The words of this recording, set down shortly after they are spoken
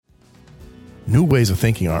New ways of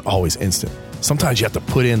thinking aren't always instant. Sometimes you have to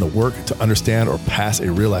put in the work to understand or pass a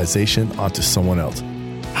realization onto someone else.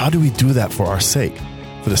 How do we do that for our sake?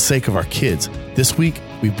 For the sake of our kids, this week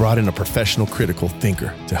we brought in a professional critical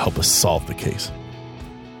thinker to help us solve the case.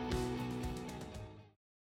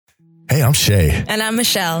 Hey, I'm Shay. And I'm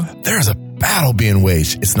Michelle. There's a battle being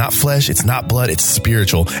waged. It's not flesh, it's not blood, it's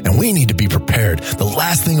spiritual, and we need to be prepared. The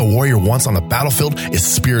last thing a warrior wants on the battlefield is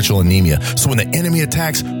spiritual anemia. So when the enemy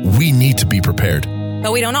attacks, we need to be prepared.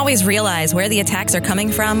 But we don't always realize where the attacks are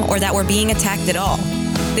coming from or that we're being attacked at all.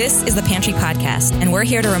 This is the Pantry Podcast, and we're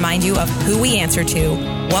here to remind you of who we answer to,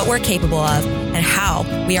 what we're capable of, and how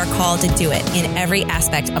we are called to do it in every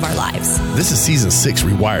aspect of our lives. This is season 6,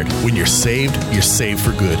 Rewired. When you're saved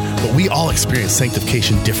for good. But we all experience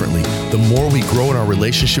sanctification differently. The more we grow in our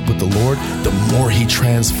relationship with the Lord, the more He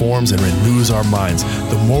transforms and renews our minds.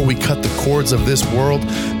 The more we cut the cords of this world,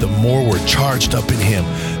 the more we're charged up in Him.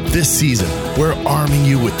 This season, we're arming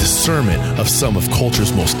you with discernment of some of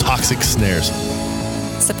culture's most toxic snares.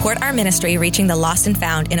 Support our ministry reaching the lost and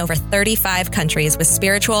found in over 35 countries with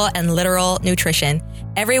spiritual and literal nutrition.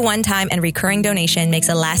 Every one-time and recurring donation makes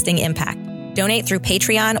a lasting impact. Donate through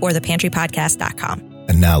Patreon or thepantrypodcast.com.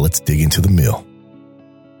 And now let's dig into the meal.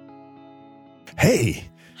 Hey.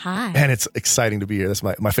 Hi. And it's exciting to be here. That's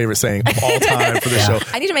my favorite saying of all time for the show.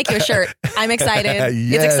 I need to make you a shirt. I'm excited.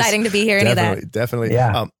 Yes, it's exciting to be here. Definitely.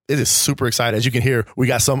 Yeah. It is super exciting. As you can hear, we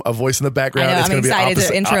got a voice in the background. I know, It's I'm going to be excited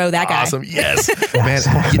to intro that guy. Awesome. Yes. Man,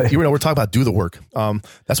 we're talking about do the work.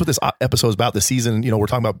 That's what this episode is about this season. We're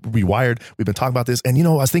talking about Rewired. We've been talking about this. And, I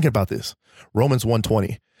was thinking about this. Romans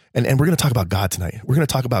 1:20. And we're going to talk about God tonight. We're going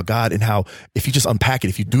to talk about God and how if you just unpack it,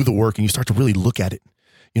 if you do the work and you start to really look at it,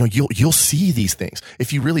 you'll see these things.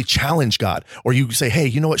 If you really challenge God or you say, hey,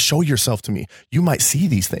 you know what? Show yourself to me. You might see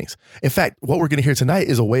these things. In fact, what we're going to hear tonight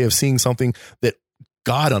is a way of seeing something that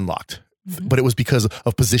God unlocked, but it was because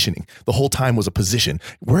of positioning. The whole time was a position.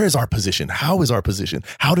 Where is our position? How is our position?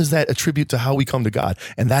 How does that attribute to how we come to God?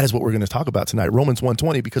 And that is what we're going to talk about tonight. Romans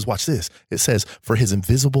 1:20, because watch this. It says, for His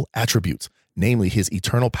invisible attributes, namely His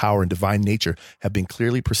eternal power and divine nature, have been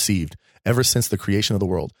clearly perceived ever since the creation of the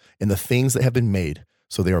world and the things that have been made.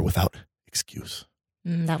 So they are without excuse.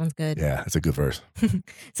 That one's good. Yeah, that's a good verse.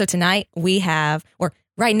 So tonight we have, or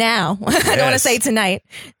right now, I don't want to say tonight.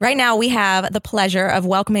 Right now we have the pleasure of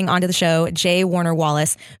welcoming onto the show J Warner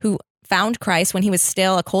Wallace, who found Christ when he was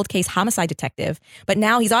still a cold case homicide detective. But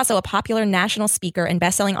now he's also a popular national speaker and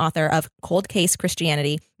best-selling author of Cold Case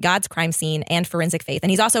Christianity, God's Crime Scene, and Forensic Faith. And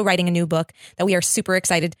he's also writing a new book that we are super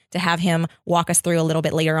excited to have him walk us through a little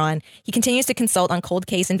bit later on. He continues to consult on cold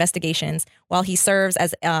case investigations while he serves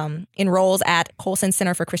as in roles at Colson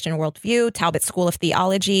Center for Christian Worldview, Talbot School of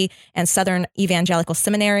Theology, and Southern Evangelical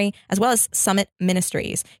Seminary, as well as Summit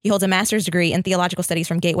Ministries. He holds a master's degree in theological studies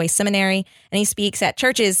from Gateway Seminary, and he speaks at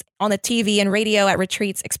churches, on the TV and radio, at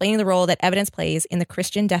retreats, explaining the role that evidence plays in the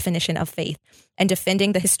Christian definition of faith and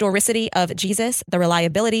defending the historicity of Jesus, the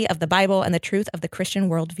reliability of the Bible, and the truth of the Christian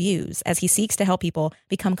worldviews as he seeks to help people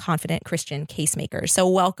become confident Christian casemakers. So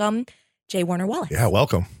welcome, J Warner Wallace. Yeah,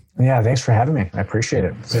 welcome. Yeah, thanks for having me. I appreciate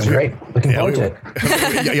it. This is great. Looking forward to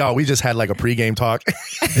it. Y'all, we just had like a pregame talk.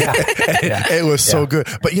 It was so good.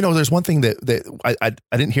 But there's one thing that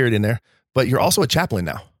I didn't hear it in there, but you're also a chaplain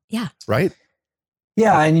now. Yeah. Right?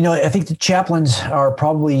 Yeah, and I think the chaplains are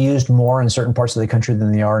probably used more in certain parts of the country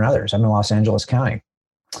than they are in others. I'm in Los Angeles County.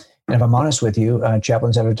 And if I'm honest with you,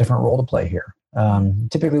 chaplains have a different role to play here.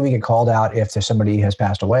 Typically, we get called out if there's somebody has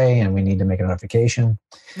passed away and we need to make a notification.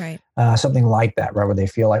 Right. Something like that, right, where they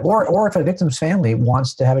feel like, or if a victim's family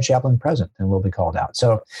wants to have a chaplain present, then we'll be called out.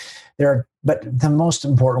 So but the most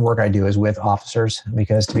important work I do is with officers,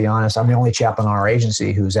 because to be honest, I'm the only chaplain on our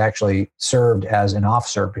agency who's actually served as an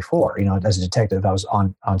officer before. As a detective, I was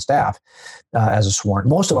on staff as a sworn.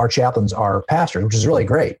 Most of our chaplains are pastors, which is really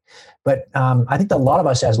great. But I think that a lot of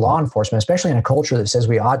us as law enforcement, especially in a culture that says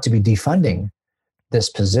we ought to be defunding this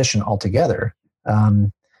position altogether,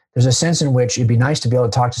 there's a sense in which it'd be nice to be able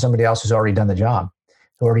to talk to somebody else who's already done the job,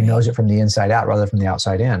 who already knows it from the inside out rather than from the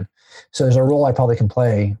outside in. So there's a role I probably can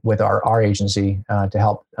play with our agency to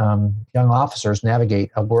help young officers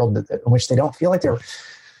navigate a world in which they don't feel like they're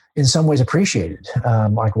in some ways appreciated.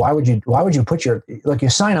 Like, why would you put you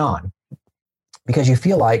sign on because you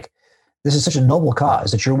feel like this is such a noble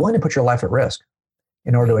cause that you're willing to put your life at risk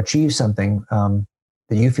in order to achieve something that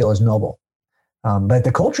you feel is noble. But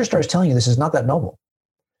the culture starts telling you this is not that noble.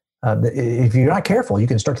 If you're not careful, you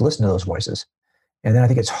can start to listen to those voices. And then I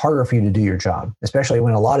think it's harder for you to do your job, especially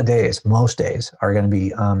when a lot of days, most days, are going to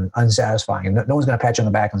be unsatisfying. And no one's going to pat you on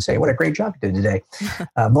the back and say, what a great job you did today.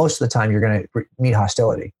 Most of the time, you're going to meet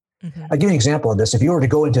hostility. Mm-hmm. I'll give you an example of this. If you were to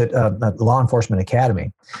go into a law enforcement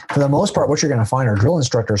academy, for the most part, what you're going to find are drill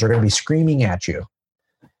instructors are going to be screaming at you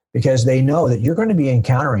because they know that you're going to be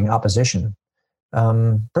encountering opposition,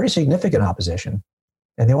 pretty significant opposition,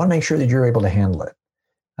 and they want to make sure that you're able to handle it.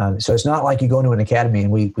 So it's not like you go into an academy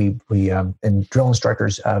and we and drill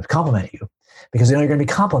instructors compliment you because they know you're going to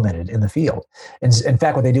be complimented in the field. And in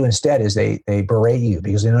fact, what they do instead is they berate you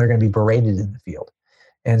because they know you're going to be berated in the field.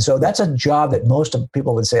 And so that's a job that most of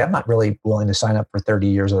people would say, I'm not really willing to sign up for 30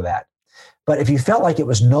 years of that. But if you felt like it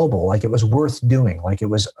was noble, like it was worth doing, like it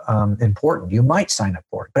was important, you might sign up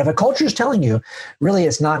for it. But if a culture is telling you, really,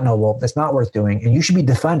 it's not noble, it's not worth doing, and you should be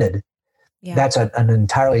defunded, that's an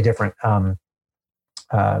entirely different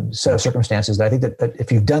set of circumstances. That I think that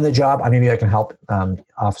if you've done the job, maybe I can help young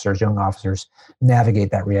officers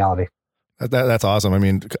navigate that reality. That's awesome. I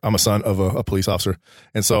mean, I'm a son of a police officer.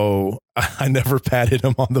 And so I never patted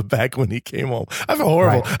him on the back when he came home. I feel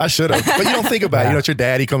horrible. Right. I should have. But you don't think about it. It's your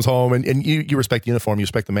dad. He comes home and you respect the uniform. You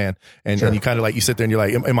respect the man. And you kind of you sit there and you're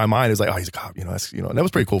like, in my mind, it's like, oh, he's a cop. And that was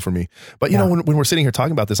pretty cool for me. But, when we're sitting here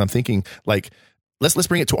talking about this, I'm thinking let's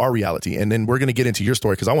bring it to our reality. And then we're going to get into your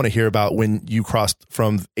story because I want to hear about when you crossed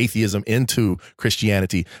from atheism into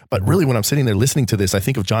Christianity. But really, when I'm sitting there listening to this, I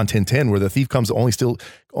think of John 10:10, where the thief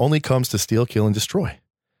only comes to steal, kill, and destroy.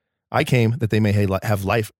 I came that they may have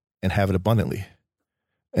life and have it abundantly.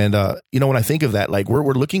 And, when I think of that,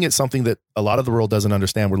 we're looking at something that a lot of the world doesn't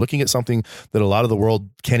understand. We're looking at something that a lot of the world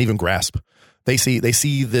can't even grasp. They see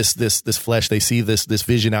this flesh. They see this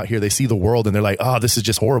vision out here. They see the world and they're like, oh, this is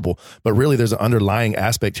just horrible. But really there's an underlying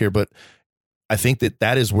aspect here. But I think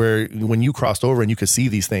that is where, when you crossed over and you could see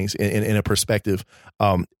these things in a perspective,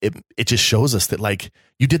 it just shows us that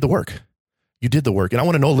you did the work. You did the work. And I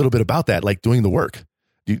want to know a little bit about that, doing the work.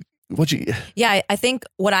 Yeah, I think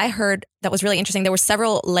what I heard that was really interesting, there were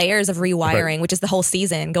several layers of rewiring, which is the whole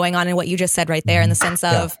season going on in what you just said right there, in the sense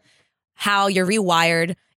of how you're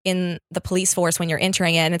rewired in the police force when you're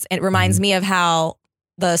entering it. And it reminds me of how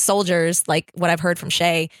the soldiers, like what I've heard from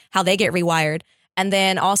Shay, how they get rewired. And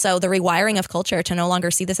then also the rewiring of culture to no longer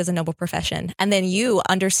see this as a noble profession. And then you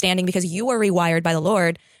understanding, because you were rewired by the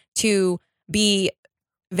Lord to be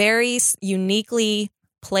very uniquely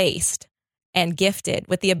placed and gifted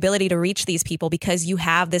with the ability to reach these people because you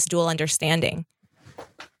have this dual understanding.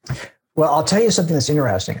 Well, I'll tell you something that's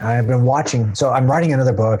interesting. I've been watching, so I'm writing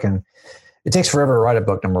another book, and it takes forever to write a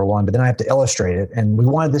book, number one, but then I have to illustrate it. And we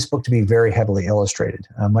wanted this book to be very heavily illustrated,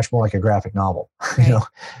 much more like a graphic novel. Right.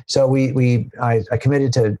 So I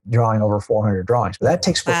committed to drawing over 400 drawings, but that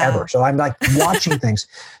takes forever. Wow. So I'm watching things.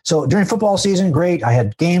 So during football season, great. I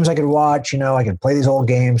had games I could watch, I could play these old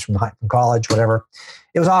games from college, whatever.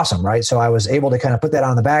 It was awesome, right? So I was able to kind of put that on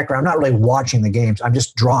in the background. I'm not really watching the games. I'm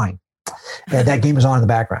just drawing. That game is on in the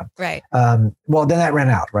background. Right. Well, then that ran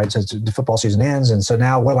out, right? So the football season ends. And so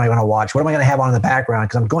now what am I going to watch? What am I going to have on in the background?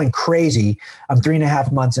 Because I'm going crazy. I'm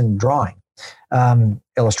 3.5 months in drawing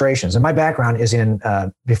illustrations. And my background is in,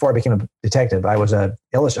 before I became a detective, I was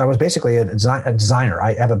basically a designer.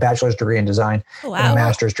 I have a bachelor's degree in design and a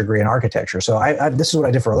master's degree in architecture. So this is what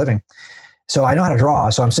I did for a living. So I know how to draw.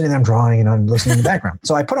 So I'm sitting there, I'm drawing, and I'm listening in the background.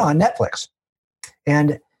 So I put on Netflix.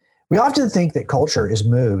 And we often think that culture is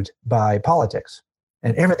moved by politics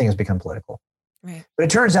and everything has become political. Right. But it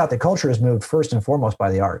turns out that culture is moved first and foremost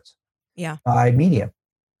by the arts, by media.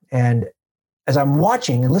 And as I'm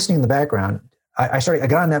watching and listening in the background, I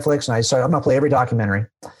got on Netflix and I'm going to play every documentary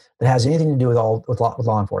that has anything to do with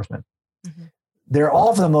law enforcement. Mm-hmm. They're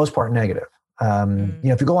all, for the most part, negative.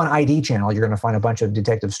 If you go on ID channel, you're going to find a bunch of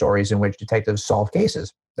detective stories in which detectives solve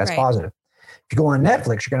cases. That's positive. If you go on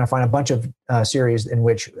Netflix, you're going to find a bunch of series in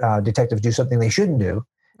which detectives do something they shouldn't do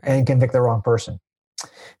and convict the wrong person.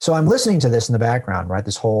 So I'm listening to this in the background, right?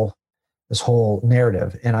 This whole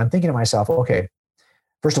narrative, and I'm thinking to myself, okay,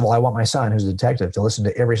 first of all, I want my son, who's a detective,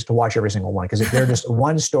 to watch every single one, because they're just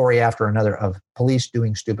one story after another of police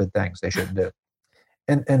doing stupid things they shouldn't do.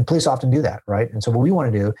 And police often do that, right? And so what we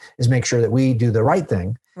want to do is make sure that we do the right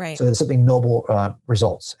thing, so that something noble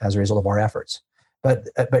results as a result of our efforts. But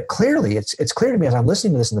clearly, it's clear to me as I'm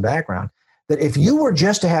listening to this in the background that if you were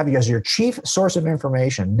just to have as your chief source of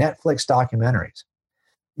information Netflix documentaries,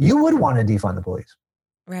 you would want to defund the police.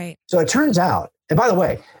 Right. So it turns out, and by the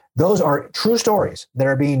way, those are true stories that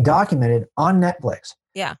are being documented on Netflix.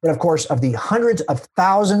 Yeah. But of course, of the hundreds of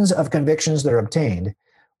thousands of convictions that are obtained,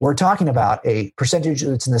 we're talking about a percentage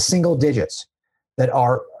that's in the single digits that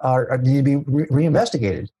are need to be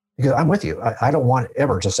reinvestigated. Because I'm with you. I don't want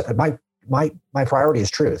ever to say my priority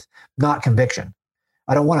is truth, not conviction.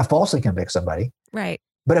 I don't want to falsely convict somebody. Right.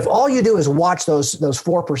 But if all you do is watch those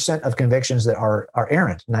 4% of convictions that are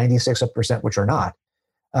errant, 96% which are not,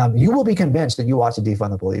 you will be convinced that you ought to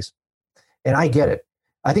defund the police. And I get it.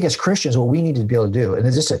 I think as Christians, what we need to be able to do, and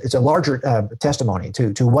it's a larger testimony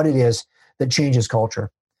to what it is that changes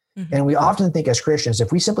culture. Mm-hmm. And we often think as Christians,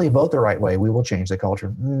 if we simply vote the right way, we will change the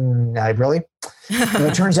culture. Really?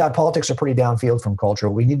 It turns out politics are pretty downfield from culture.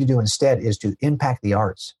 What we need to do instead is to impact the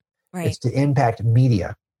arts. Right. It's to impact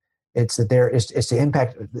media. It's to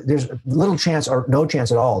impact, there's little chance or no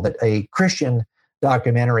chance at all that a Christian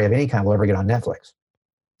documentary of any kind will ever get on Netflix.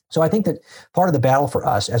 So I think that part of the battle for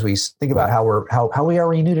us, as we think about how we are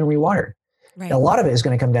renewed and rewired, right. A lot of it is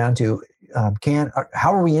going to come down to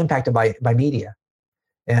how are we impacted by media,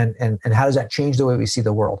 and how does that change the way we see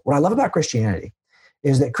the world? What I love about Christianity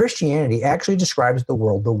is that Christianity actually describes the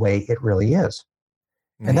world the way it really is,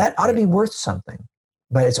 and that ought to be worth something.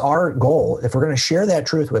 But it's our goal, if we're going to share that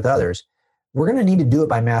truth with others, we're going to need to do it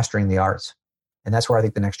by mastering the arts, and that's where I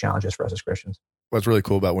think the next challenge is for us as Christians. What's really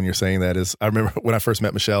cool about when you're saying that is, I remember when I first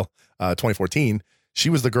met Michelle, 2014, she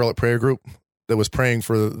was the girl at prayer group that was praying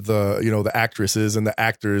for the actresses and the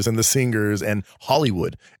actors and the singers and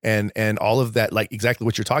Hollywood and all of that, like exactly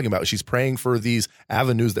what you're talking about. She's praying for these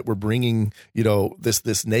avenues that we're bringing,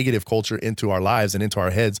 this negative culture into our lives and into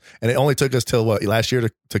our heads. And it only took us till last year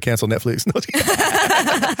to cancel Netflix.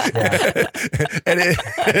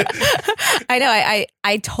 I know.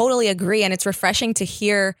 I totally agree. And it's refreshing to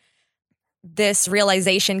hear this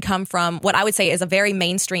realization come from what I would say is a very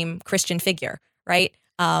mainstream Christian figure, right?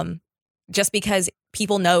 Just because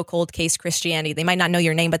people know Cold Case Christianity, they might not know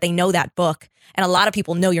your name, but they know that book. And a lot of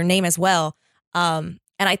people know your name as well. And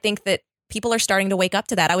I think that people are starting to wake up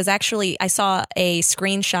to that. I saw a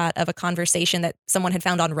screenshot of a conversation that someone had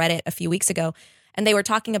found on Reddit a few weeks ago. And they were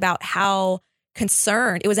talking about how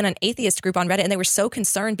concerned, it was in an atheist group on Reddit, and they were so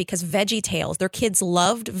concerned because VeggieTales, their kids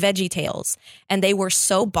loved VeggieTales, and they were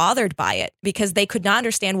so bothered by it because they could not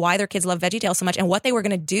understand why their kids love VeggieTales so much and what they were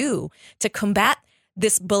going to do to combat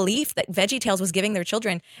this belief that VeggieTales was giving their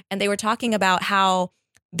children. And they were talking about how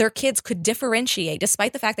their kids could differentiate,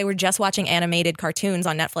 despite the fact they were just watching animated cartoons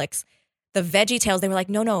on Netflix. The VeggieTales, they were like,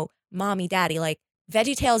 no, mommy, daddy, like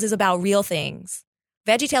VeggieTales is about real things.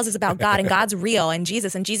 VeggieTales is about God, and God's real, and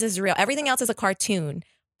Jesus is real. Everything else is a cartoon,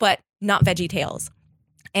 but not VeggieTales.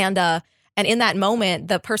 And in that moment,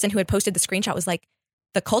 the person who had posted the screenshot was like,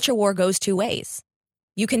 the culture war goes two ways.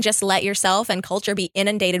 You can just let yourself and culture be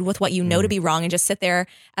inundated with what you know to be wrong and just sit there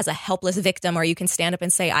as a helpless victim, or you can stand up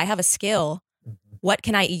and say, I have a skill. What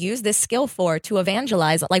can I use this skill for to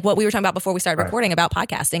evangelize? Like what we were talking about before we started recording about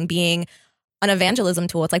podcasting being an evangelism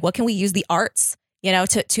tool. It's like, what can we use the arts,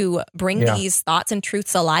 to bring these thoughts and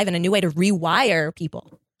truths alive in a new way to rewire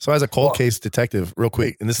people? So as a cold case detective, real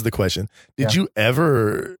quick, and this is the question, did you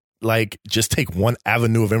ever just take one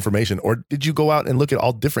avenue of information, or did you go out and look at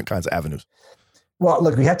all different kinds of avenues? Well,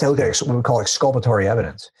 look, we have to look at what we call exculpatory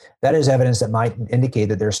evidence. That is evidence that might indicate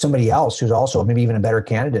that there's somebody else who's also maybe even a better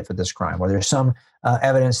candidate for this crime, or there's some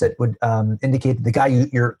evidence that would indicate that the guy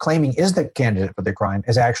you're claiming is the candidate for the crime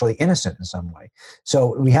is actually innocent in some way.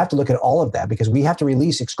 So we have to look at all of that because we have to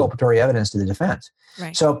release exculpatory evidence to the defense.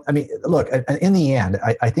 Right. So, I mean, look, in the end,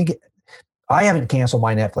 I think I haven't canceled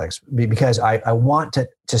my Netflix because I want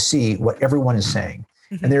to see what everyone is saying.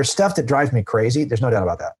 Mm-hmm. And there's stuff that drives me crazy. There's no doubt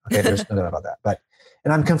about that. Okay, there's no doubt about that.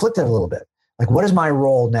 And I'm conflicted a little bit. Like, what is my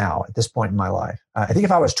role now at this point in my life? I think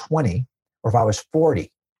if I was 20 or if I was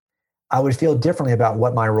 40, I would feel differently about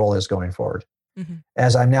what my role is going forward. Mm-hmm.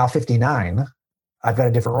 As I'm now 59, I've got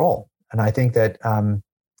a different role. And I think that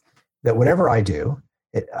that whatever I do,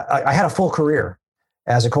 I had a full career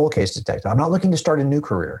as a cold case detective. I'm not looking to start a new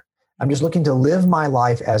career. I'm just looking to live my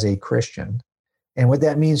life as a Christian. And what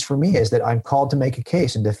that means for me is that I'm called to make a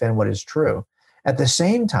case and defend what is true. At the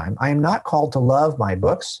same time, I am not called to love my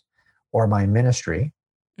books or my ministry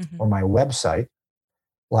or my website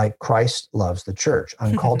like Christ loves the church.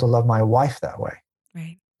 I'm called to love my wife that way.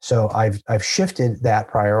 Right. So I've shifted that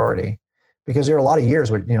priority because there are a lot of years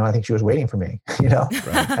where, I think she was waiting for me,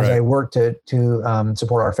 as I worked to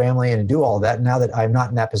support our family and to do all of that. Now that I'm not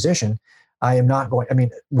in that position, I am not going,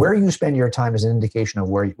 where you spend your time is an indication of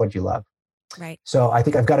what you love. Right. So I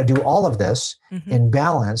think I've got to do all of this in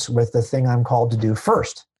balance with the thing I'm called to do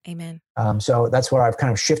first. Amen. So that's where I've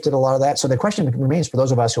kind of shifted a lot of that. So the question remains for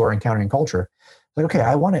those of us who are encountering culture, like, okay,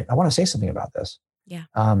 I want to say something about this. Yeah.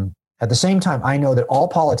 At the same time, I know that all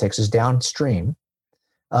politics is downstream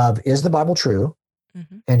of, is the Bible true?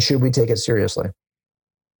 And should we take it seriously?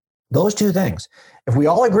 Those two things. If we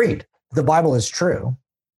all agreed the Bible is true,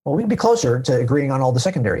 Well, we can be closer to agreeing on all the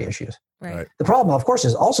secondary issues. Right. The problem, of course,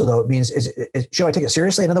 is also, though, it means, should I take it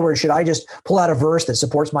seriously? In other words, should I just pull out a verse that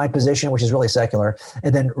supports my position, which is really secular,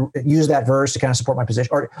 and then use that verse to kind of support my position?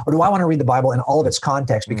 Or do I want to read the Bible in all of its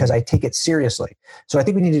context because I take it seriously? So I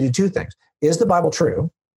think we need to do two things. Is the Bible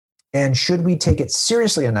true? And should we take it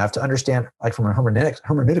seriously enough to understand, like from a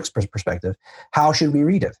hermeneutics perspective, how should we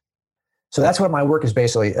read it? So that's what my work is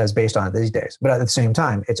based on these days. But at the same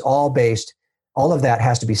time, it's all of that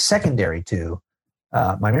has to be secondary to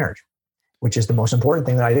my marriage, which is the most important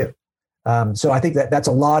thing that I do. So I think that's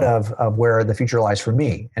a lot of where the future lies for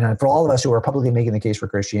me. And for all of us who are publicly making the case for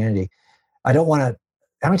Christianity, I don't want to,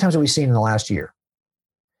 how many times have we seen in the last year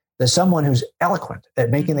that someone who's eloquent at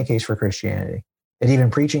making the case for Christianity, at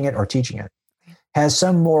even preaching it or teaching it, has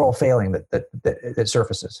some moral failing that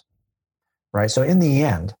surfaces, right? So in the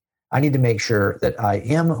end, I need to make sure that I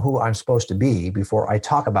am who I'm supposed to be before I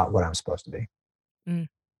talk about what I'm supposed to be. Mm.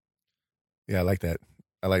 Yeah, I like that.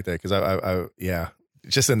 Because I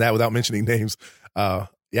just in that, without mentioning names,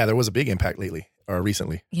 there was a big impact lately or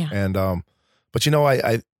recently. Yeah. And, but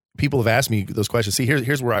I people have asked me those questions. See,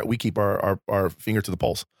 here's where we keep our finger to the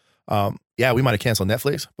pulse. We might have canceled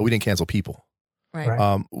Netflix, but we didn't cancel people.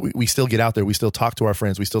 Right. We still get out there. We still talk to our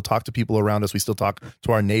friends. We still talk to people around us. We still talk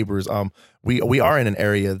to our neighbors. We are in an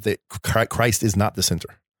area that Christ is not the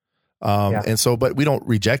center. And so, but we don't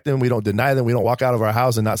reject them. We don't deny them. We don't walk out of our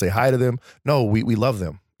house and not say hi to them. No, we love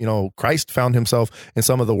them. Christ found himself in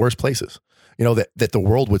some of the worst places, that the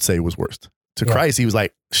world would say was worst. To Christ, he was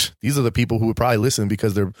like, these are the people who would probably listen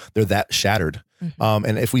because they're that shattered. Mm-hmm.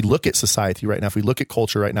 And if we look at society right now, if we look at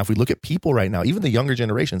culture right now, if we look at people right now, even the younger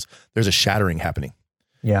generations, there's a shattering happening.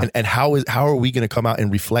 Yeah. And how are we going to come out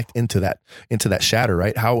and reflect into that shatter,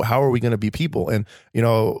 right? How are we going to be people? And,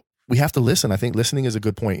 we have to listen. I think listening is a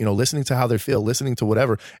good point, listening to how they feel, listening to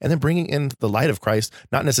whatever, and then bringing in the light of Christ,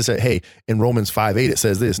 not necessarily, hey, in Romans 5:8, it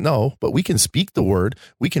says this. No, but we can speak the word.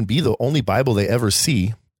 We can be the only Bible they ever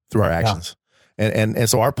see through our actions. Yeah. And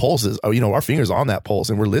so our pulse is, our fingers on that pulse,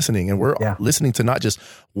 and we're listening, and we're listening to not just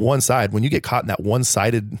one side. When you get caught in that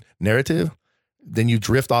one-sided narrative, then you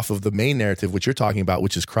drift off of the main narrative, which you're talking about,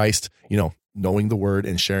 which is Christ, knowing the word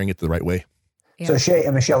and sharing it the right way. Yeah. So Shay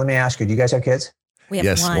and Michelle, let me ask you, do you guys have kids? We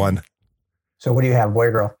have one. So what do you have, boy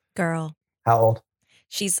or girl? Girl. How old?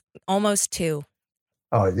 She's almost 2.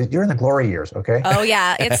 Oh, you're in the glory years, okay? Oh,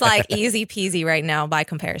 yeah. It's like easy peasy right now by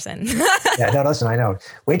comparison. Yeah, no, listen, I know.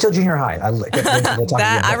 Wait till junior high.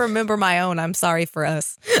 I remember my own. I'm sorry for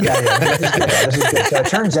us. Yeah. This is good. So it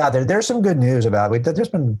turns out there's some good news about it. There's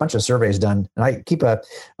been a bunch of surveys done. And I keep a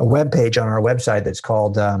web page on our website that's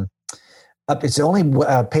called it's the only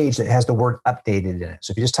page that has the word updated in it.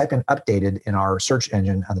 So if you just type in updated in our search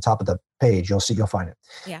engine on the top of the page, you'll find it.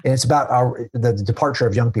 Yeah. And it's about the departure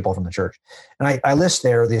of young people from the church. And I list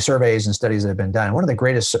there the surveys and studies that have been done. One of the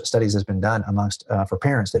greatest studies that's been done amongst for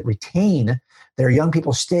parents that retain their young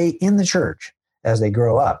people stay in the church as they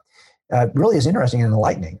grow up. Really is interesting and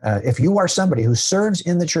enlightening. If you are somebody who serves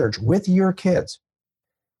in the church with your kids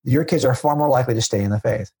are far more likely to stay in the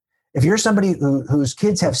faith. If you're somebody whose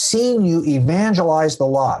kids have seen you evangelize the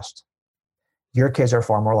lost, your kids are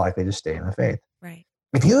far more likely to stay in the faith. Right.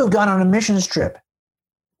 If you have gone on a missions trip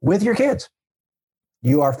with your kids,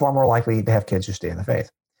 you are far more likely to have kids who stay in the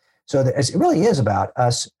faith. So it really is about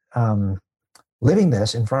us living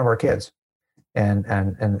this in front of our kids and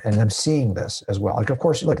them seeing this as well. Like, of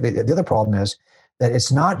course, look, the other problem is that it's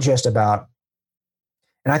not just about.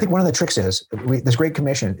 And I think one of the tricks is this Great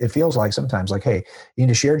Commission, it feels like sometimes like, hey, you need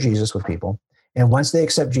to share Jesus with people. And once they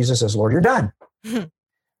accept Jesus as Lord, you're done.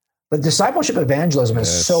 But discipleship evangelism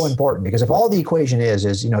is so important because if all the equation is,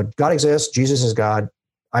 God exists, Jesus is God,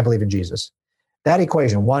 I believe in Jesus. That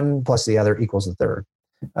equation, one plus the other equals the third,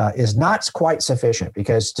 is not quite sufficient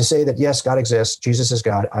because to say that, yes, God exists, Jesus is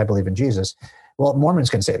God, I believe in Jesus. Well, Mormons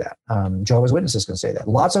can say that. Jehovah's Witnesses can say that.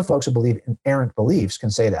 Lots of folks who believe in errant beliefs can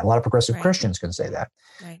say that. A lot of progressive Christians can say that.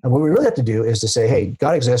 Right. And what we really have to do is to say, hey,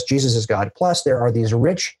 God exists, Jesus is God. Plus, there are these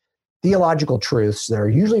rich theological truths that are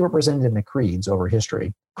usually represented in the creeds over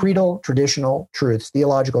history. Creedal, traditional truths,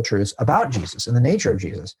 theological truths about Jesus and the nature of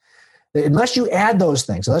Jesus. Unless you add those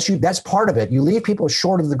things, that's part of it, you leave people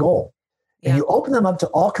short of the goal. And you open them up to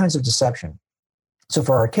all kinds of deception. So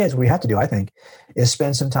for our kids, what we have to do, I think, is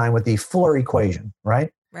spend some time with the fuller equation, right?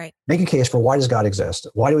 Right. Make a case for why does God exist?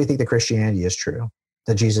 Why do we think that Christianity is true?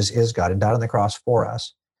 That Jesus is God and died on the cross for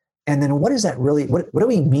us? And then what is that really, what do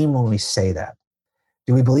we mean when we say that?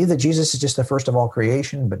 Do we believe that Jesus is just the first of all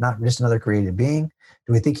creation, but not just another created being?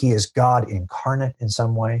 Do we think he is God incarnate in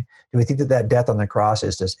some way? Do we think that death on the cross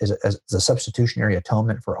is a substitutionary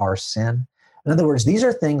atonement for our sin? In other words, these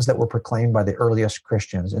are things that were proclaimed by the earliest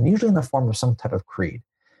Christians, and usually in the form of some type of creed.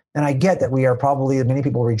 And I get that many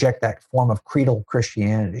people reject that form of creedal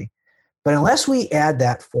Christianity. But unless we add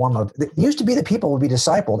that form it used to be that people would be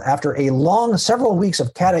discipled after several weeks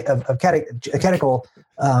of catechetical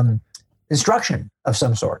instruction of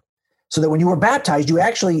some sort. So that when you were baptized, you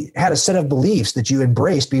actually had a set of beliefs that you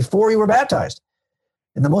embraced before you were baptized.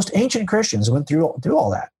 And the most ancient Christians went through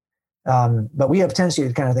all that. But we have a tendency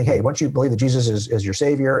to kind of think, hey, once you believe that Jesus is your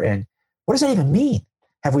Savior, and what does that even mean?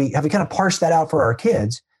 Have we kind of parsed that out for our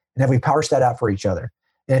kids, and have we parsed that out for each other?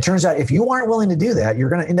 And it turns out if you aren't willing to do that, you're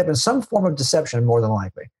going to end up in some form of deception more than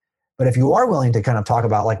likely. But if you are willing to kind of talk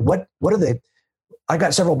about like, what are they? I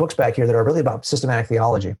got several books back here that are really about systematic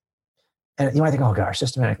theology. And you might think, oh gosh,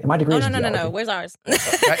 systematic. My degree is in theology. No. Where's ours?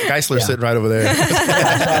 Geisler's sitting right over there.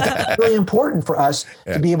 It's really important for us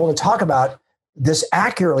to be able to talk about this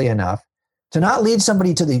accurately enough to not lead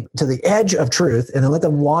somebody to the edge of truth and then let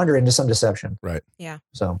them wander into some deception. Right. Yeah.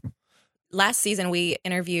 So last season, we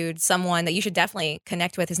interviewed someone that you should definitely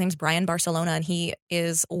connect with. His name's Brian Barcelona, and he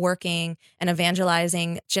is working and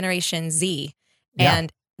evangelizing Generation Z. Yeah.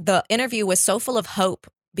 And the interview was so full of hope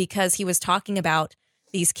because he was talking about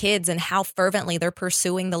these kids and how fervently they're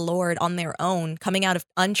pursuing the Lord on their own, coming out of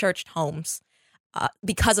unchurched homes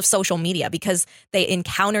because of social media, because they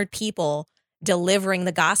encountered people delivering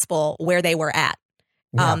the gospel where they were at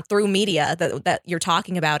through media that you're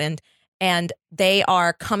talking about. And they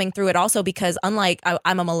are coming through it also because unlike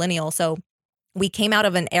I'm a millennial, so we came out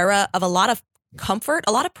of an era of a lot of comfort,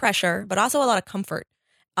 a lot of pressure, but also a lot of comfort.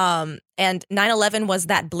 And 9/11 was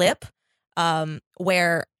that blip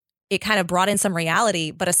where it kind of brought in some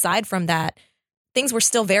reality. But aside from that, things were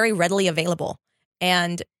still very readily available.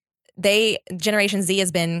 And Generation Z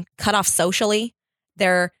has been cut off socially.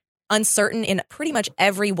 They're uncertain in pretty much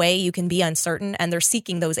every way you can be uncertain, and they're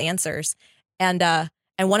seeking those answers. And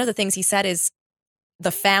one of the things he said is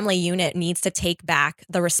the family unit needs to take back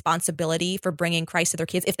the responsibility for bringing Christ to their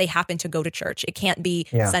kids if they happen to go to church. It can't be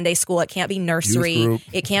Sunday school. It can't be nursery.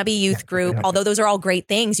 It can't be youth group. Although those are all great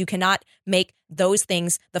things, you cannot make those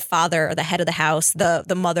things the father or the head of the house,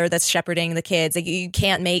 the mother that's shepherding the kids. Like,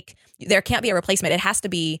 there can't be a replacement. It has to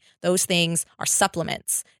be, those things are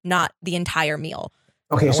supplements, not the entire meal.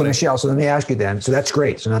 Okay, so Michelle, so let me ask you then. So that's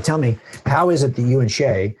great. So now tell me, how is it that you and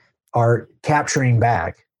Shay are capturing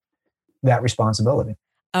back that responsibility?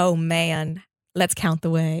 Oh man, let's count the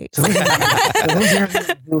ways. So who's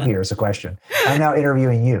interviewing you here is the question. I'm now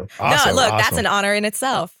interviewing you. Awesome, no, look, that's an honor in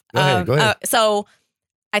itself. Go ahead. So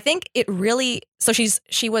I think it really, so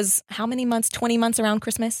she was how many months? 20 months around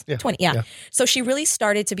Christmas? Yeah. 20, yeah. So she really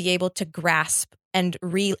started to be able to grasp and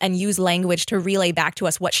use language to relay back to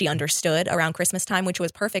us what she understood around Christmas time, which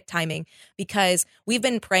was perfect timing because we've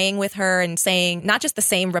been praying with her and saying not just the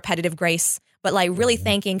same repetitive grace, but like really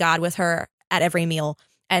thanking God with her at every meal.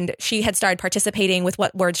 And she had started participating with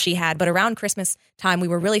what words she had. But around Christmas time, we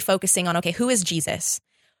were really focusing on, okay, who is Jesus?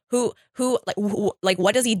 Who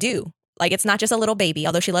what does he do? Like, it's not just a little baby,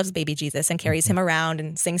 although she loves baby Jesus and carries him around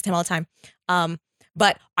and sings to him all the time.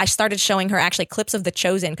 But I started showing her actually clips of The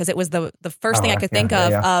Chosen because it was the first thing I could think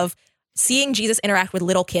of seeing Jesus interact with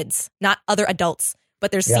little kids, not other adults,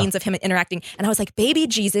 but there's scenes of him interacting. And I was like, baby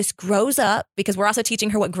Jesus grows up, because we're also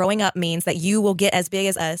teaching her what growing up means, that you will get as big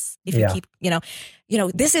as us if you keep,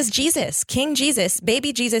 this is Jesus, King Jesus,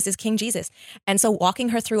 baby Jesus is King Jesus. And so walking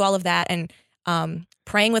her through all of that and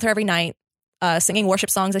praying with her every night, singing worship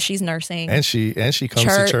songs as she's nursing. And she comes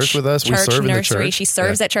to church with us. We serve in the church. She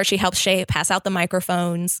serves at church. She helps Shay pass out the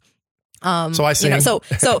microphones. So I sing. It's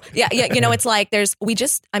like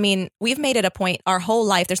we've made it a point our whole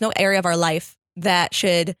life. There's no area of our life that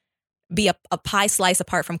should be a pie slice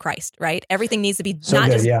apart from Christ, right? Everything needs to be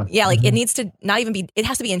it needs to not even be, it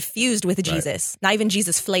has to be infused with Jesus, not even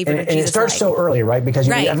Jesus flavored. And it starts so early, right? Because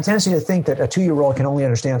you have a tendency to think that a 2-year-old can only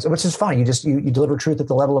understand, which is fine. You deliver truth at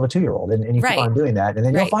the level of a 2-year-old and you keep on doing that. And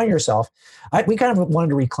then you'll find yourself, we kind of wanted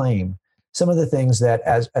to reclaim some of the things that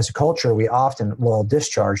as a culture, we often will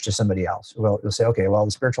discharge to somebody else. We'll say, okay, well,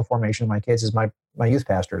 the spiritual formation of my kids is my youth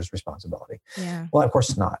pastor's responsibility. Yeah. Well, of course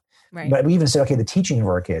it's not. Right. But we even say, okay, the teaching of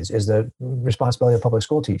our kids is the responsibility of public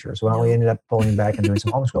school teachers. Well, we ended up pulling back and doing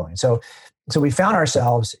some homeschooling. So we found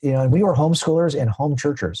ourselves, and we were homeschoolers and home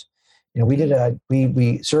churchers.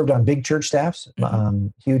 We served on big church staffs,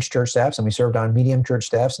 huge church staffs, and we served on medium church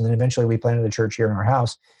staffs. And then eventually we planted a church here in our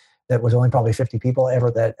house that was only probably 50 people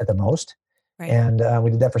ever at the most. Right. And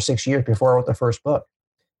we did that for 6 years before I wrote the first book.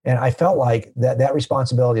 And I felt like that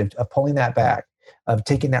responsibility of pulling that back, of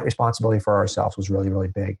taking that responsibility for ourselves was really, really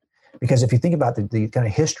big. Because if you think about the kind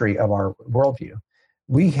of history of our worldview,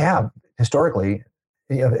 we have historically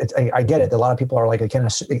I get it. A lot of people are like, they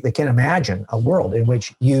can't imagine a world in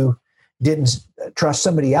which you didn't trust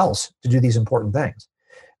somebody else to do these important things.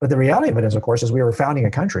 But the reality of it is, of course, as we were founding a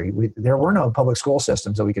country, there were no public school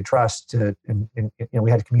systems that we could trust and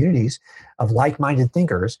we had communities of like-minded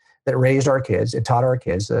thinkers that raised our kids and taught our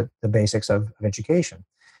kids the basics of education.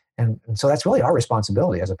 And so that's really our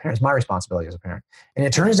responsibility as a parent. It's my responsibility as a parent. And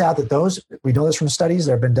it turns out that we know this from studies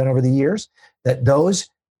that have been done over the years, that those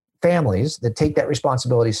families that take that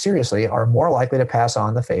responsibility seriously are more likely to pass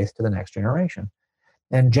on the faith to the next generation.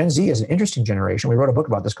 And Gen Z is an interesting generation. We wrote a book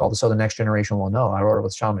about this called So the Next Generation Will Know. I wrote it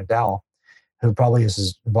with Sean McDowell, who probably is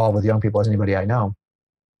as involved with young people as anybody I know.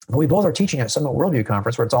 But we both are teaching at Summit Worldview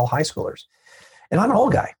Conference where it's all high schoolers. And I'm an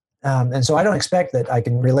old guy. And so I don't expect that I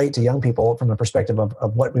can relate to young people from the perspective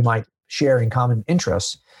of what we might share in common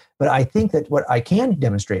interests. But I think that what I can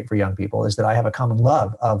demonstrate for young people is that I have a common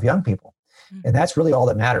love of young people. And that's really all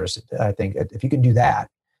that matters. I think if you can do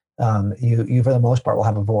that, you for the most part will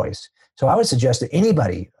have a voice. So I would suggest that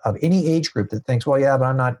anybody of any age group that thinks, well, yeah, but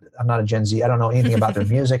I'm not a Gen Z. I don't know anything about their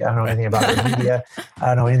music. I don't know anything about their media. I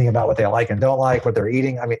don't know anything about what they like and don't like, what they're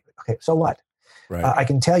eating. I mean, okay, so what? Right. I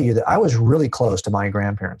can tell you that I was really close to my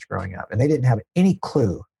grandparents growing up, and they didn't have any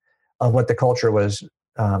clue of what the culture was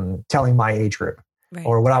telling my age group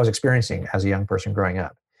or what I was experiencing as a young person growing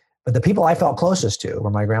up. But the people I felt closest to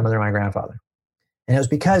were my grandmother and my grandfather. And it was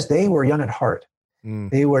because they were young at heart.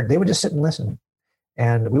 They would just sit and listen.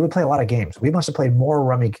 And we would play a lot of games. We must have played more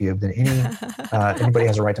Rummy Cube than anybody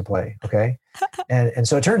has a right to play. Okay. And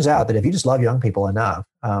so it turns out that if you just love young people enough,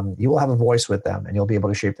 you will have a voice with them and you'll be able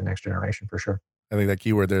to shape the next generation for sure. I think that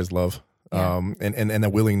key word there is love. And the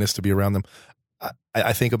willingness to be around them.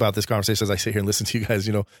 I think about this conversation as I sit here and listen to you guys,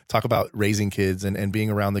 talk about raising kids and being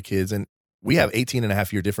around the kids. And we have 18 and a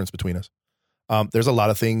half year difference between us. There's a lot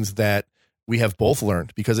of things that we have both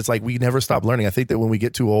learned because it's like we never stop learning. I think that when we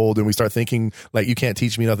get too old and we start thinking like you can't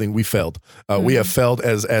teach me nothing, we failed. We have failed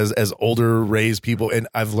as older raised people, and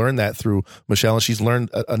I've learned that through Michelle, and she's learned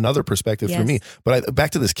another perspective through me. But back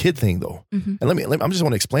to this kid thing though, and I just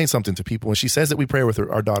want to explain something to people. When she says that we pray with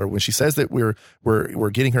our daughter, when she says that we're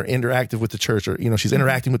getting her interactive with the church, or she's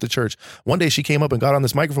interacting with the church. One day she came up and got on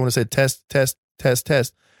this microphone and said test, test, test,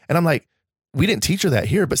 test, and I'm like, we didn't teach her that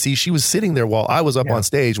here, but see, she was sitting there while I was up on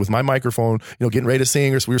stage with my microphone, getting ready to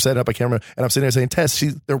sing, or so we were setting up a camera, and I'm sitting there saying, Tess,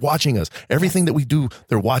 they're watching us. Everything that we do,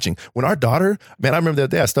 they're watching. When our daughter, man, I remember that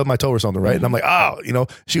day I stubbed my toe or something, right? And I'm like,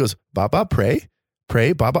 she goes, Baba, pray,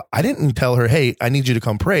 Baba. I didn't tell her, hey, I need you to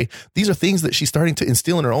come pray. These are things that she's starting to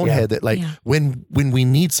instill in her own head that when we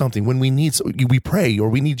need something, we pray, or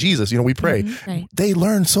we need Jesus, we pray. Right. They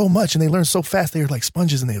learn so much and they learn so fast. They're like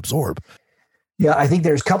sponges and they absorb. Yeah, I think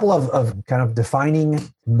there's a couple of kind of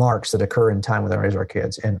defining marks that occur in time when we raise our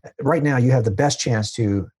kids. And right now you have the best chance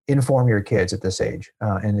to inform your kids at this age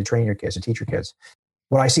and to train your kids, to teach your kids.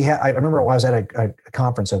 What I see, I remember I was at a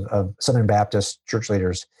conference of Southern Baptist church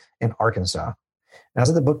leaders in Arkansas. And I was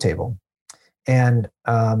at the book table. And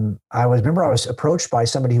I was approached by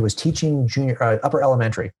somebody who was teaching upper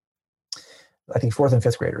elementary, I think 4th and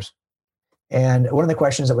 5th graders. And one of the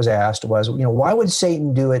questions that was asked was, why would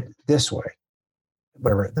Satan do it this way?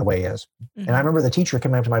 Whatever the way is. And I remember the teacher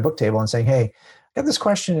coming up to my book table and saying, hey, I got this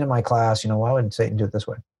question in my class, why would Satan do it this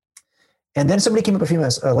way? And then somebody came up a few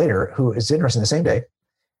minutes later who is interested in the same day,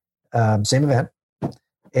 same event.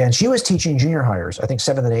 And she was teaching junior hires, I think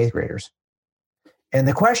 7th and 8th graders. And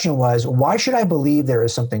the question was, why should I believe there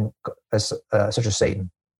is something such as Satan?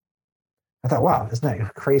 I thought, wow, isn't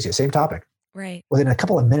that crazy? Same topic. Right. Within a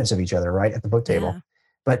couple of minutes of each other, right, at the book table. Yeah.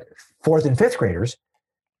 But 4th and 5th graders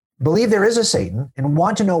believe there is a Satan and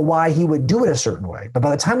want to know why he would do it a certain way. But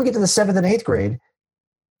by the time we get to the 7th and 8th grade, I'm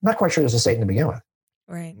not quite sure there's a Satan to begin with.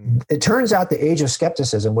 Right. It turns out the age of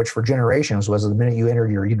skepticism, which for generations was the minute you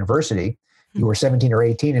entered your university, you were 17 or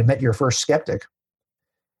 18 and met your first skeptic,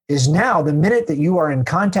 is now the minute that you are in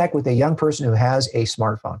contact with a young person who has a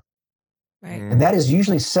smartphone. Right. And that is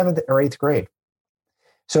usually 7th or 8th grade.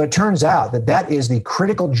 So it turns out that is the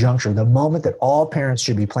critical juncture, the moment that all parents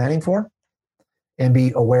should be planning for and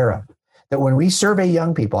be aware of. That when we survey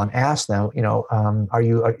young people and ask them,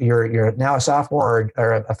 you're now a sophomore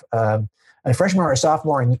or a freshman or a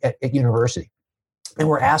sophomore at university, and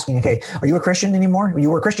we're asking, okay, are you a Christian anymore?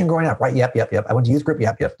 You were a Christian growing up, right? Yep. I went to youth group.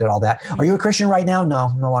 Yep. Did all that. Are you a Christian right now?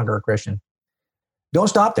 No, no longer a Christian. Don't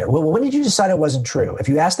stop there. Well, when did you decide it wasn't true? If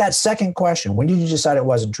you ask that second question, when did you decide it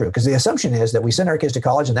wasn't true? Because the assumption is that we send our kids to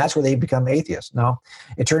college and that's where they become atheists. No,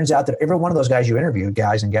 it turns out that every one of those guys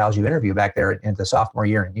and gals you interview back there in the sophomore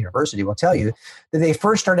year in university will tell you that they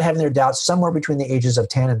first started having their doubts somewhere between the ages of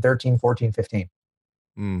 10 and 13, 14, 15.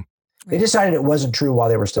 They decided it wasn't true while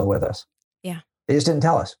they were still with us. Yeah. They just didn't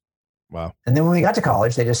tell us. Wow. And then when we got to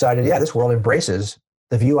college, they decided, yeah, this world embraces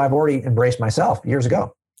the view I've already embraced myself years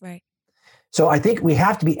ago. Right. So I think we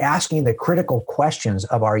have to be asking the critical questions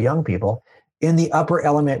of our young people in the upper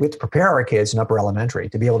element. We have to prepare our kids in upper elementary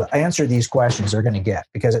to be able to answer these questions they're going to get,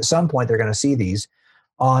 because at some point they're going to see these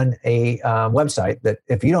on a website that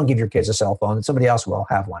if you don't give your kids a cell phone, somebody else will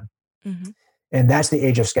have one. Mm-hmm. And that's the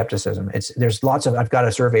age of skepticism. There's lots of, I've got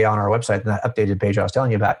a survey on our website, that updated page I was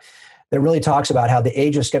telling you about, that really talks about how the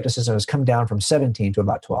age of skepticism has come down from 17 to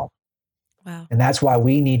about 12. Wow. And that's why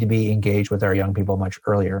we need to be engaged with our young people much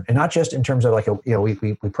earlier. And not just in terms of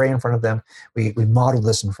we pray in front of them. We model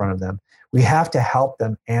this in front of them. We have to help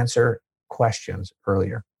them answer questions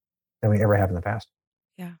earlier than we ever have in the past.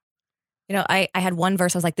 Yeah. You know, I had one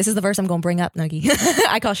verse. I was like, this is the verse I'm going to bring up, Nuggie.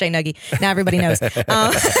 I call Shay Nuggie. Now everybody knows. 1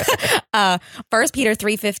 Peter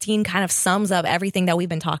 3:15 kind of sums up everything that we've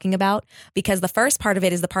been talking about, because the first part of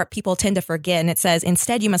it is the part people tend to forget. And it says,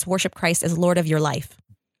 instead, you must worship Christ as Lord of your life.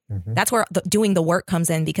 Mm-hmm. That's where doing the work comes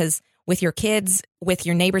in, because with your kids, with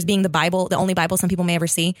your neighbors, being the Bible, the only Bible some people may ever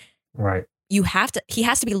see. Right. He has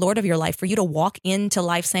to be Lord of your life for you to walk into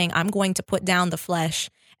life saying, I'm going to put down the flesh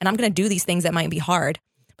and I'm going to do these things that might be hard.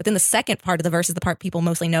 But then the second part of the verse is the part people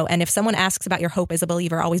mostly know. And if someone asks about your hope as a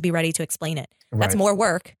believer, always be ready to explain it. Right. That's more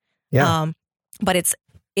work. Yeah. But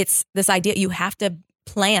it's this idea you have to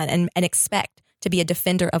plan and expect to be a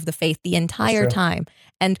defender of the faith the entire time.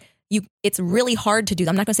 And it's really hard to do.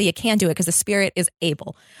 I'm not going to say you can't do it, because the Spirit is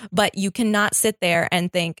able, but you cannot sit there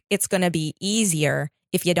and think it's going to be easier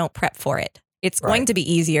if you don't prep for it. It's going to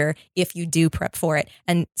be easier if you do prep for it.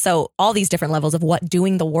 And so all these different levels of what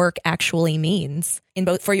doing the work actually means, in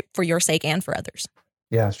both for your sake and for others.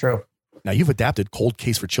 Yeah, it's true. Now, you've adapted Cold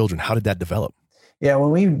Case for Children. How did that develop? Yeah,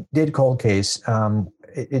 when we did Cold Case,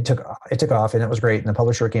 it took off, and it was great. And the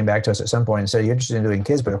publisher came back to us at some point and said, "You're interested in doing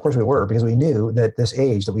kids?" But of course we were, because we knew that this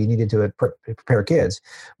age that we needed to prepare kids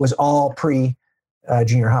was all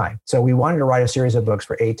pre-junior high. So we wanted to write a series of books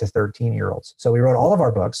for 8 to 13-year-olds. So we wrote all of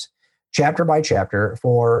our books chapter by chapter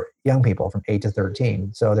for young people from 8 to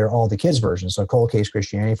 13. So they're all the kids versions. So Cold Case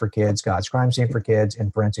Christianity for kids, God's Crime Scene for kids,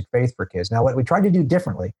 and Forensic Faith for kids. Now, what we tried to do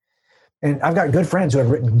differently, and I've got good friends who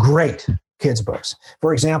have written great kids books.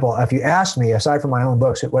 For example, if you ask me, aside from my own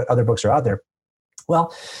books, what other books are out there?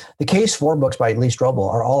 Well, the Case 4 books by Lee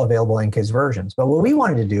Strobel are all available in kids versions. But what we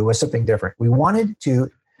wanted to do was something different. We wanted to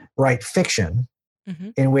write fiction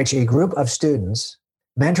in which a group of students,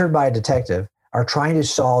 mentored by a detective, are trying to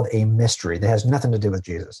solve a mystery that has nothing to do with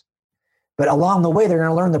Jesus. But along the way, they're going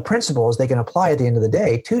to learn the principles they can apply at the end of the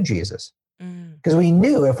day to Jesus. Because we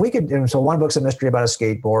knew if we could, and so one book's a mystery about a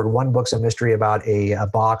skateboard, one book's a mystery about a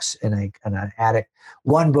box in an attic,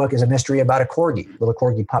 one book is a mystery about a little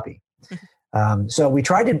corgi puppy. So we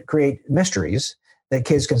tried to create mysteries that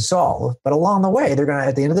kids can solve, but along the way, they're going to,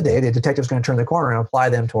 at the end of the day, the detective's going to turn the corner and apply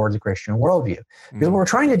them towards a Christian worldview. Because what we're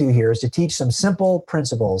trying to do here is to teach some simple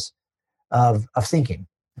principles of thinking,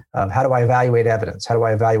 of how do I evaluate evidence? How do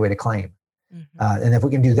I evaluate a claim? And if we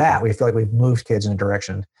can do that, we feel like we've moved kids in a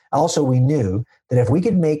direction. Also, we knew that if we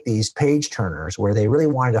could make these page turners where they really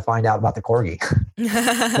wanted to find out about the corgi,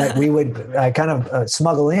 that we would kind of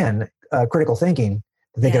smuggle in critical thinking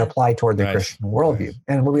that they could apply toward their Christian worldview.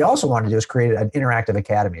 And what we also wanted to do is create an interactive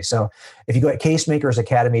academy. So if you go at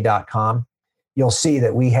casemakersacademy.com, you'll see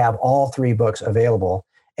that we have all 3 books available.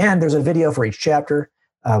 And there's a video for each chapter,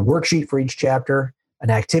 a worksheet for each chapter, an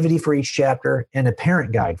activity for each chapter, and a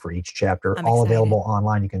parent guide for each chapter, all available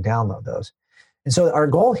online. You can download those. And so our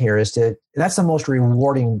goal here is that's the most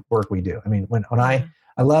rewarding work we do. I mean, when I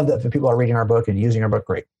love that people are reading our book and using our book,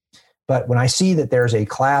 great. But when I see that there's a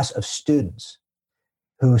class of students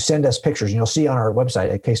who send us pictures, and you'll see on our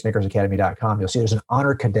website at casemakersacademy.com, you'll see there's an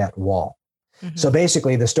honor cadet wall. So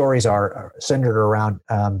basically the stories are centered around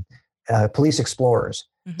police explorers,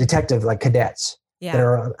 detective like cadets that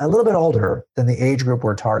are a little bit older than the age group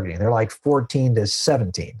we're targeting. They're like 14 to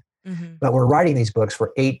 17, but we're writing these books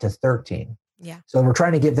for 8 to 13. So we're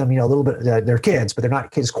trying to give them, a little bit, they're kids, but they're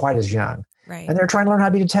not kids quite as young. Right. And they're trying to learn how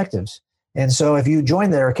to be detectives. And so if you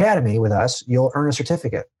join their academy with us, you'll earn a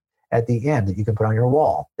certificate at the end that you can put on your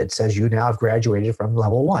wall that says you now have graduated from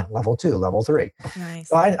level 1, level 2, level 3. Nice.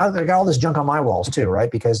 So I got all this junk on my walls too,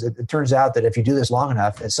 right? Because it turns out that if you do this long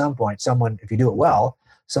enough, at some point, if you do it well,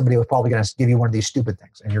 somebody was probably going to give you one of these stupid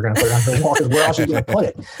things, and you're going to put it on your wall, because where else are you going to put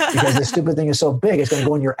it? Because this stupid thing is so big, it's going to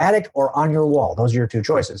go in your attic or on your wall. Those are your 2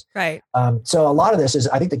 choices. Right. So a lot of this is,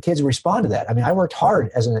 I think the kids respond to that. I mean, I worked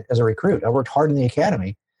hard as a recruit. I worked hard in the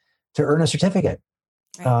academy to earn a certificate.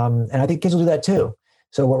 Right. And I think kids will do that too.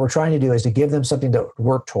 So what we're trying to do is to give them something to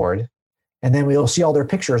work toward And then we'll see all their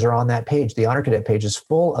pictures are on that page. The Honor Cadet page is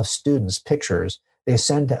full of students' pictures they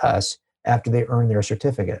send to us after they earn their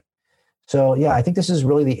certificate. So yeah, I think this is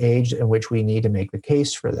really the age in which we need to make the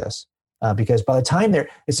case for this. Because by the time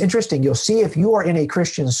it's interesting, you'll see if you are in a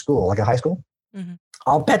Christian school, like a high school,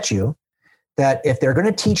 I'll bet you that if they're going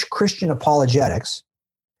to teach Christian apologetics,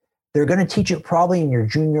 they're going to teach it probably in your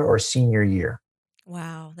junior or senior year.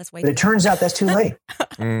 Wow, that's way. But it turns out that's too late.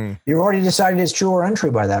 You've already decided it's true or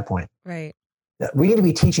untrue by that point. Right. We need to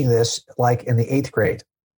be teaching this like in the 8th grade.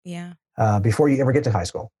 Yeah. Before you ever get to high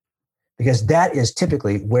school. Because that is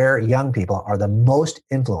typically where young people are the most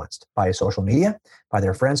influenced by social media, by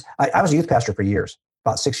their friends. I was a youth pastor for years,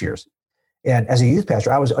 about 6 years. And as a youth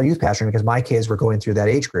pastor, I was a youth pastor because my kids were going through that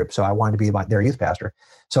age group. So I wanted to be their youth pastor.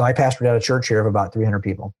 So I pastored at a church here of about 300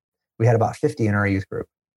 people. We had about 50 in our youth group.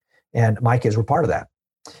 And my kids were part of that.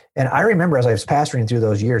 And I remember as I was pastoring through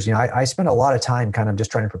those years, I spent a lot of time kind of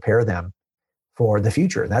just trying to prepare them for the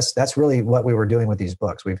future. That's really what we were doing with these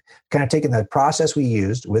books. We've kind of taken the process we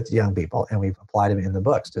used with young people and we've applied them in the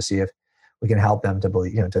books to see if we can help them to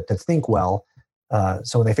believe, to think well.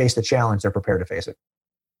 So when they face the challenge, they're prepared to face it.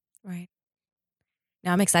 Right.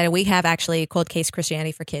 Now I'm excited. We have actually Cold Case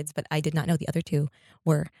Christianity for Kids, but I did not know the other two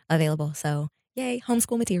were available. So yay,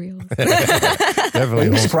 homeschool materials. Definitely.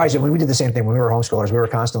 You'd be surprised. When we did the same thing when we were homeschoolers, we were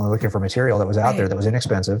constantly looking for material that was out there that was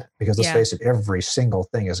inexpensive because let's face it, every single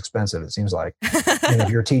thing is expensive. It seems like, and if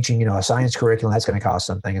you're teaching, a science curriculum, that's going to cost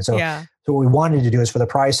something. And so, so what we wanted to do is for the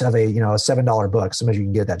price of a $7 book, sometimes you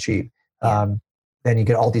can get that cheap. Then you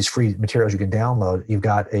get all these free materials you can download. You've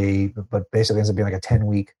got but basically ends up being like a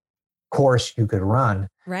 10-week course you could run,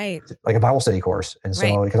 right? Like a Bible study course. And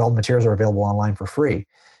so because all the materials are available online for free.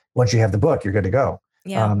 Once you have the book, you're good to go.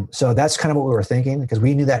 Yeah. So that's kind of what we were thinking because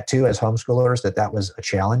we knew that too as homeschoolers that was a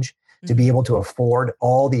challenge to be able to afford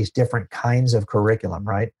all these different kinds of curriculum,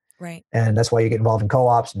 right? Right. And that's why you get involved in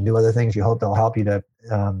co-ops and do other things. You hope they'll help you to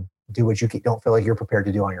do what you don't feel like you're prepared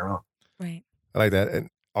to do on your own. Right. I like that. And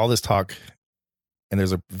all this talk, and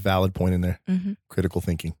there's a valid point in there, critical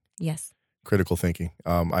thinking. Yes. Critical thinking.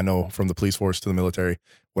 I know from the police force to the military,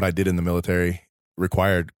 what I did in the military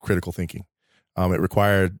required critical thinking. It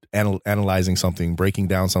required analyzing something, breaking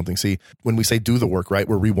down something. See, when we say do the work, right,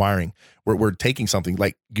 we're rewiring. We're taking something,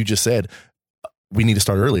 like you just said, we need to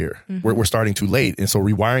start earlier. We're starting too late. And so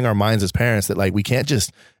rewiring our minds as parents that we can't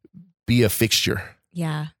just be a fixture.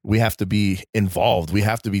 Yeah. We have to be involved. We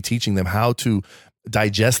have to be teaching them how to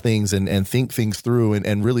digest things and think things through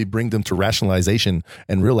and really bring them to rationalization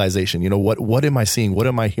and realization. What am I seeing? What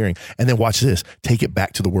am I hearing? And then watch this, take it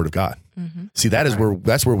back to the Word of God. See, that's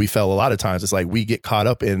where we fell a lot of times. It's like we get caught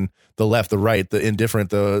up in the left, the right, the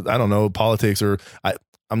indifferent, politics, or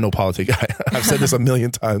I'm no politic. I've said this a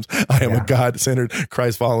million times. I am a God-centered,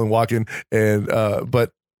 Christ-following, walking, and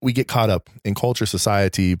but we get caught up in culture,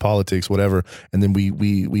 society, politics, whatever, and then we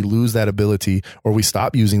lose that ability, or we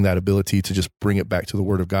stop using that ability to just bring it back to the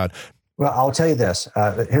Word of God. Well, I'll tell you this.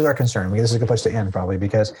 Here's our concern. This is a good place to end, probably,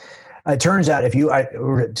 because it turns out if you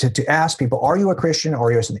to ask people, are you a Christian or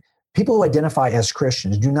are you a something? People who identify as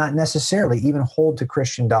Christians do not necessarily even hold to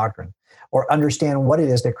Christian doctrine or understand what it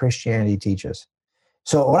is that Christianity teaches.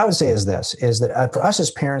 So what I would say is this, is that for us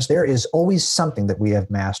as parents, there is always something that we have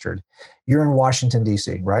mastered. You're in Washington,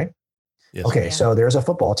 D.C., right? Yes. Okay, so there's a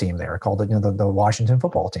football team there called the Washington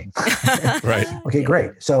football team. Right. Okay,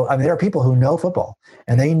 great. So there are people who know football,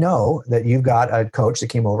 and they know that you've got a coach that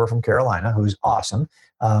came over from Carolina who's awesome,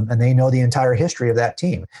 and they know the entire history of that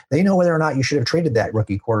team. They know whether or not you should have traded that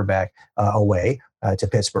rookie quarterback away to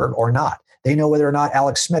Pittsburgh or not. They know whether or not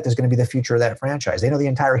Alex Smith is going to be the future of that franchise. They know the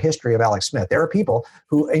entire history of Alex Smith. There are people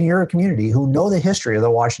who in your community who know the history of the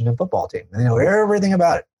Washington football team. They know everything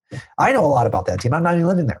about it. I know a lot about that team. I'm not even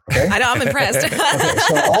living there. Okay, I know. I'm impressed. Okay,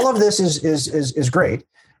 so all of this is great,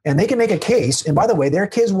 and they can make a case. And by the way, their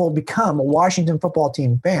kids will become Washington football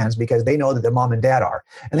team fans because they know that their mom and dad are,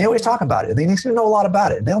 and they always talk about it. They need to know a lot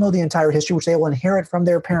about it. They'll know the entire history, which they will inherit from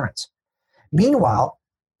their parents. Meanwhile,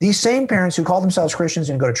 these same parents who call themselves Christians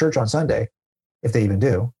and go to church on Sunday, if they even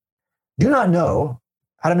do not know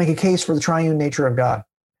how to make a case for the triune nature of God,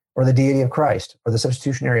 or the deity of Christ, or the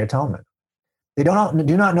substitutionary atonement. They do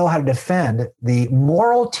not know how to defend the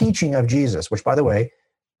moral teaching of Jesus, which, by the way,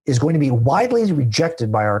 is going to be widely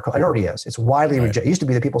rejected by our culture. It already is. It's widely rejected. It used to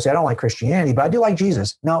be that people say, I don't like Christianity, but I do like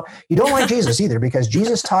Jesus. No, you don't like Jesus either, because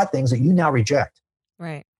Jesus taught things that you now reject.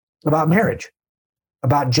 Right. About marriage,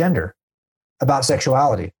 about gender, about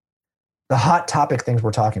sexuality, the hot topic things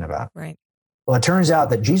we're talking about. Right. Well, it turns out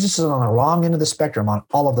that Jesus is on the wrong end of the spectrum on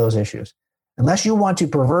all of those issues. Unless you want to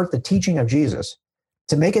pervert the teaching of Jesus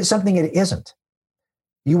to make it something it isn't,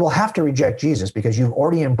 you will have to reject Jesus because you've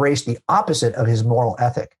already embraced the opposite of his moral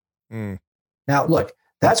ethic. Now, look,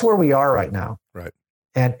 that's where we are right now. Right.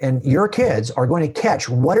 And your kids are going to catch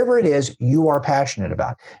whatever it is you are passionate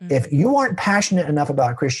about. If you aren't passionate enough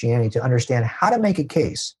about Christianity to understand how to make a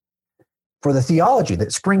case for the theology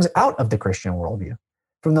that springs out of the Christian worldview,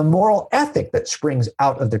 from the moral ethic that springs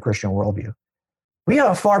out of the Christian worldview, we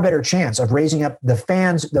have a far better chance of raising up the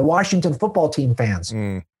fans, the Washington football team fans,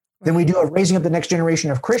 than we do of raising up the next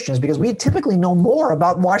generation of Christians, because we typically know more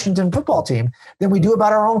about Washington football team than we do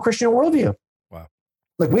about our own Christian worldview. Wow.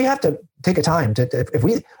 Look, we have to take a time to, if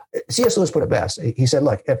we, C.S. Lewis put it best. He said,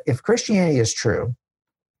 look, if Christianity is true,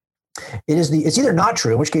 it's either not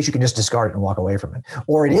true, in which case you can just discard it and walk away from it,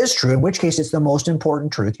 or it is true, in which case it's the most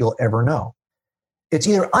important truth you'll ever know. It's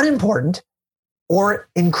either unimportant or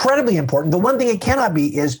incredibly important. The one thing it cannot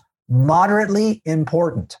be is moderately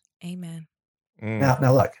important. Amen.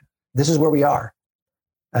 Now look, this is where we are.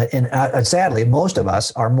 And sadly, most of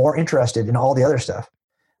us are more interested in all the other stuff.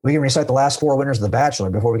 We can recite the last 4 winners of The Bachelor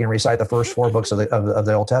before we can recite the first 4 books of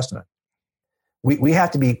the Old Testament. We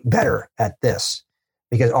have to be better at this,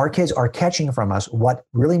 because our kids are catching from us what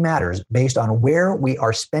really matters based on where we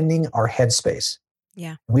are spending our headspace.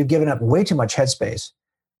 Yeah. We've given up way too much headspace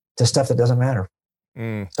to stuff that doesn't matter.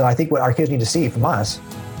 So I think what our kids need to see from us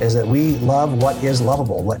is that we love what is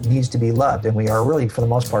lovable, what needs to be loved. And we are really, for the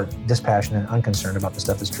most part, dispassionate and unconcerned about the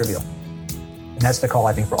stuff that's trivial. And that's the call,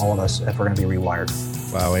 I think, for all of us if we're going to be rewired.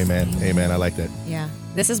 Wow. Amen. Amen. I like that. Yeah.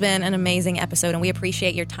 This has been an amazing episode, and we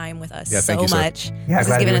appreciate your time with us so you, much. Yeah, this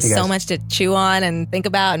has given us so much to chew on and think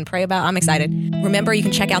about and pray about. I'm excited. Remember, you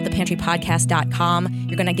can check out thepantrypodcast.com.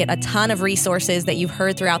 You're going to get a ton of resources that you've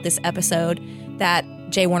heard throughout this episode that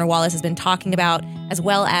J Warner Wallace has been talking about, as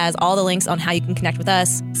well as all the links on how you can connect with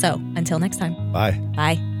us. So until next time. Bye.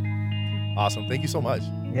 Bye. Awesome. Thank you so much.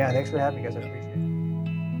 Yeah, thanks for having me, guys. I appreciate it.